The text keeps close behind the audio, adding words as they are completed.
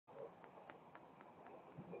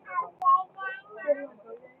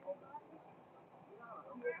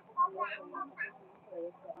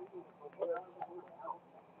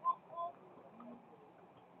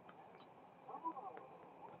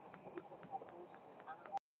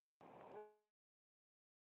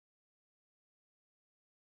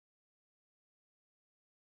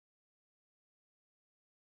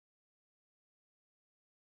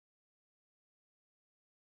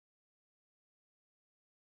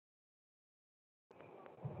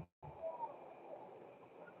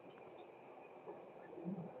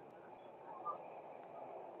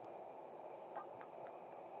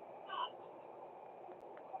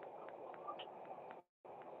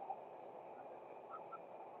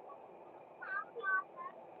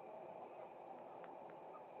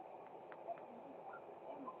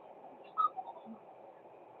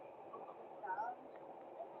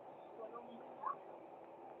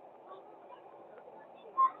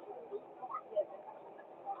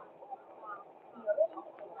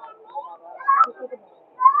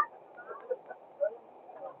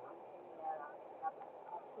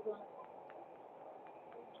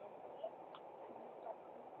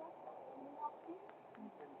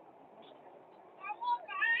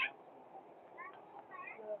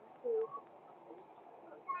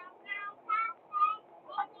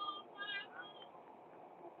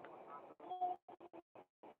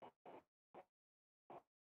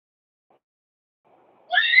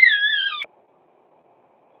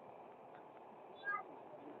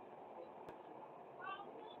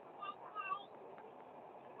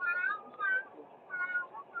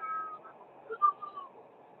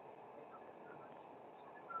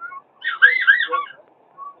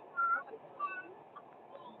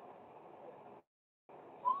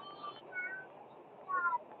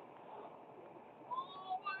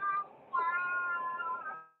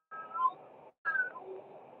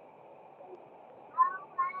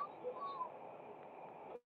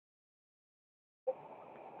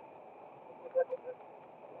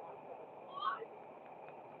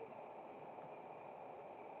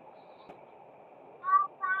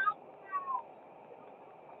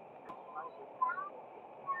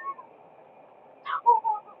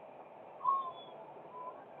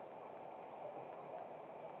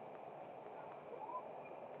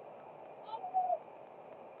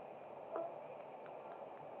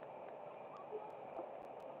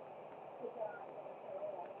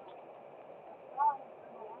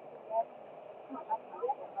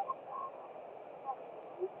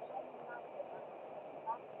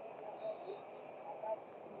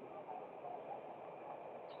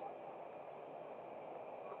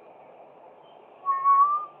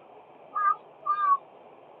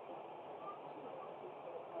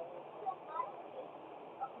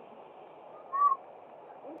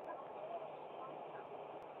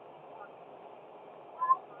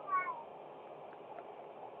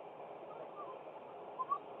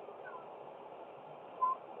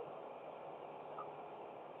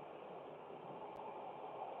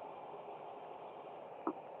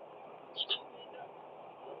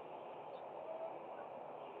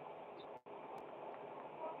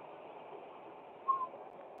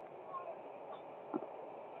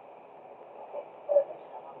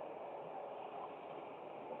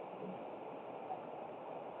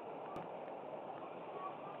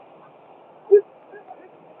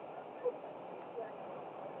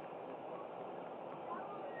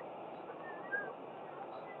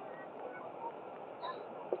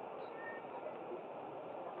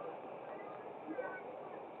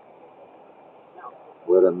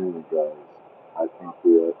Wait a minute, guys. I think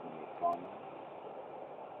we are in the corner.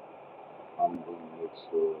 I'm going to make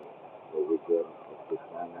sure that we get off the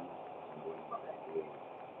camera and then we.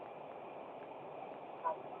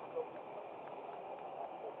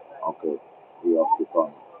 Okay, we off the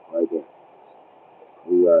corner right there.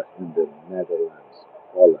 We are in the Netherlands,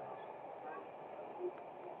 Holland.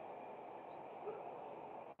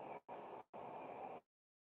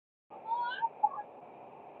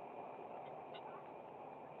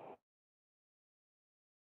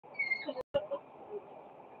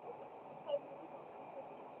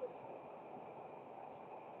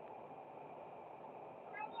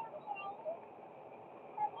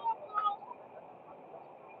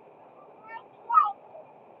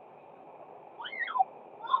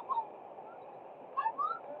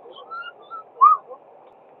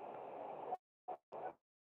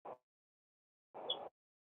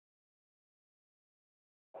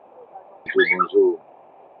 Bonjour, bonjour.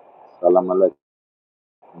 Salam alaikum.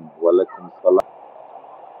 Walaikum salam.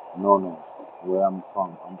 No, no. Where I'm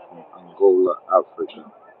from Angola,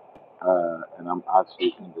 Africa. And I'm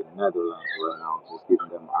actually in the Netherlands right now, just giving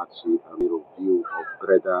them actually a little view of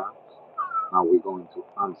Breda. Now we're going to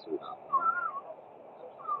Amsterdam.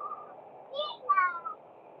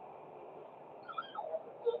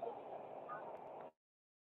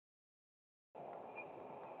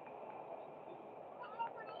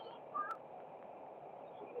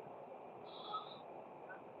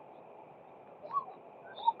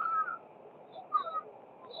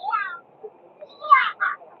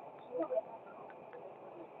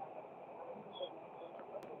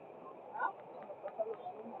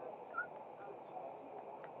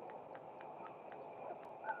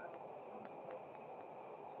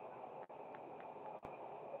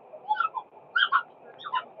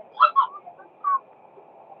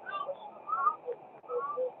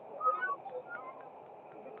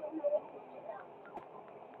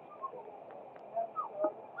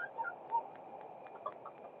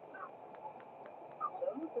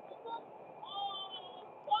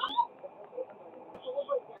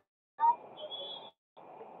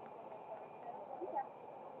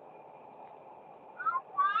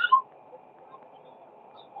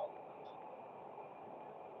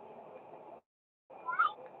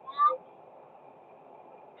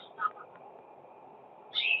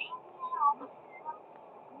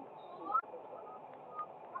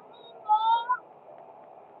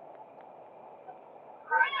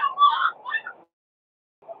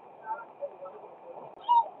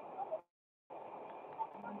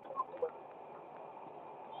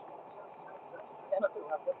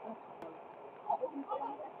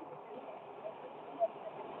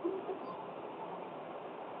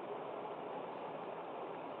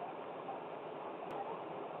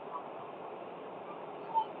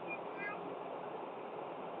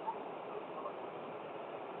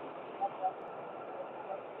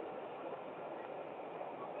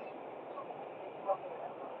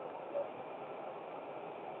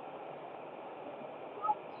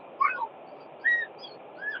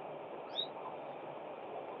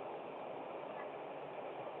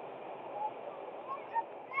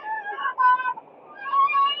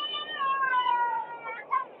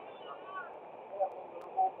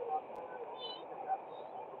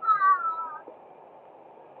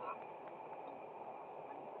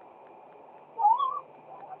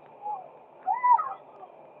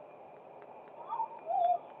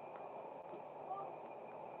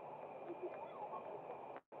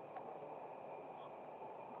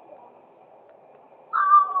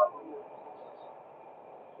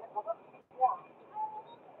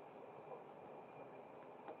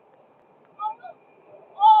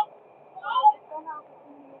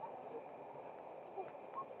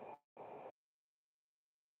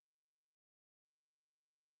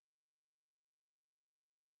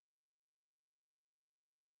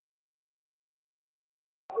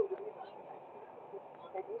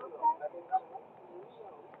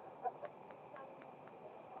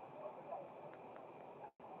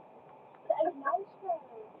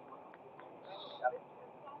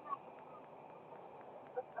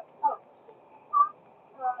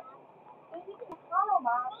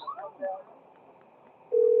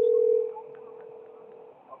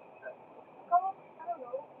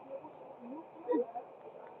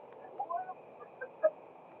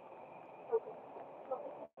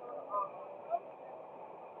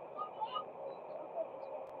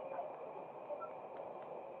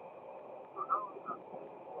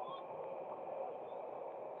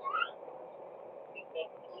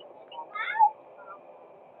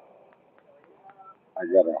 I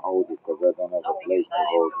gotta hold it because I don't have a place to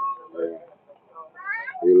hold it.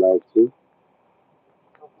 You like to?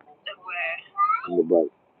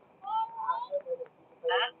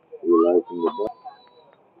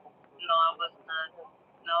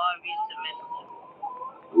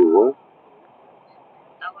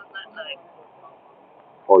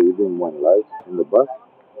 Oh, you didn't want life in the bus?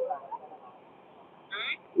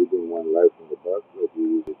 You didn't want life in the bus like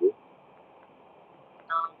you usually do?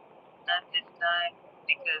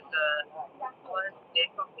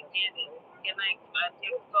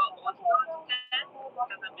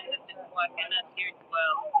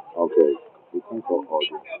 Okay, you can call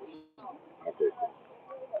audio. Okay,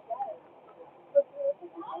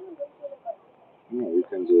 no, you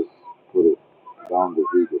can just put it down the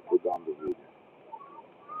video. Put down the video.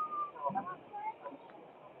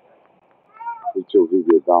 Put your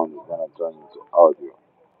video down. It's gonna turn into audio.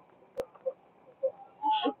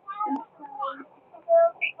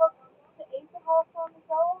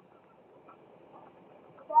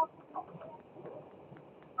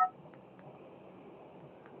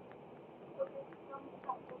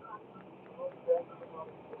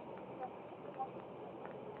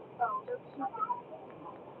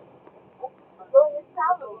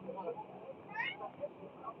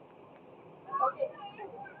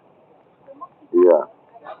 Yeah,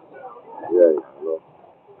 yeah, yeah. Look,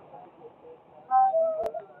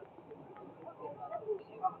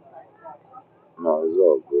 no, it's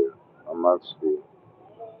all good. I'm actually,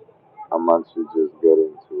 I'm actually just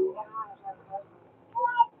getting to.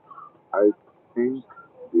 I think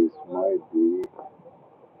this might be.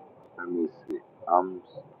 Let me see.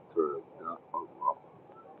 Amsterdam. Oh, wow.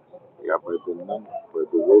 Yeah, but the name,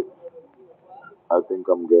 but the way, I think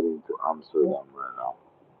I'm getting to Amsterdam right now.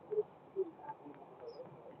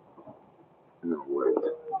 No, wait,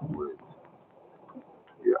 wait.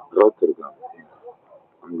 Yeah, Rotterdam.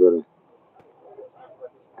 I'm getting,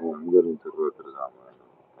 yeah, I'm getting to Rotterdam right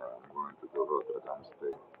now. I'm going to the Rotterdam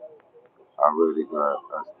station. I already got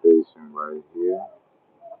a station right here.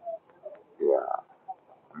 Yeah,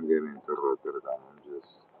 I'm getting to Rotterdam. I'm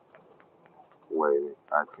just waiting.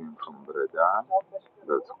 I came from Breda.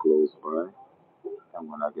 That's close by. And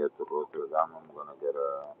when I get to Rotterdam, I'm gonna get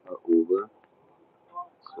a Uber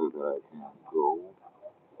so that I can go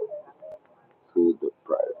to the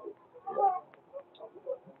private.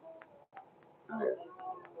 Yeah,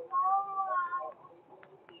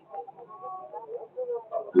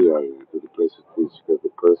 yeah, yeah, to the place to teach because the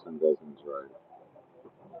person doesn't drive.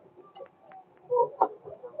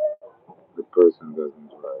 The person doesn't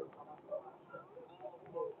drive.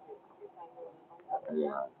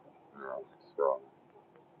 Yeah, yeah. So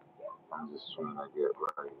I'm just trying to get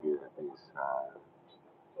right here this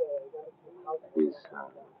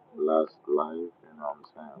last life. You know what I'm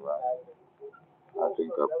saying, right? I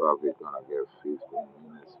think I'm probably gonna get 15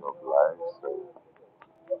 minutes of life. So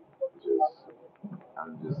just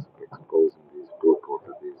I'm just exposing these people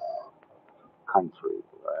to this country,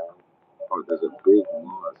 right? Oh, there's a big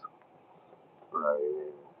mosque right.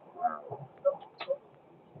 Yeah,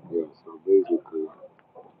 yeah. So basically,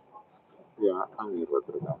 yeah, I'm in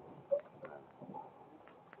Rotterdam.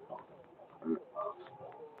 And,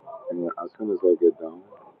 and as soon as I get down,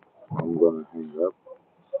 I'm gonna hang up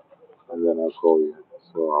and then I'll call you.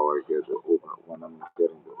 So how I get the Uber when I'm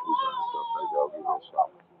getting the Uber and stuff like that, I'll give you a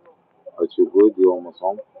shout. But you good? You almost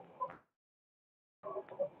home?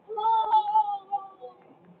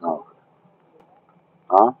 No.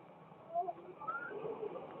 Huh?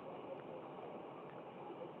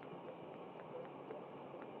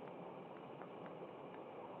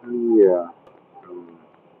 Yeah. Um,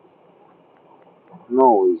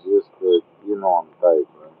 no, it's just that you know I'm tight,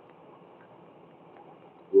 right?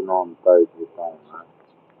 You know I'm tight with time, right?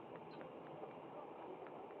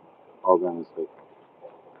 Hold on a second.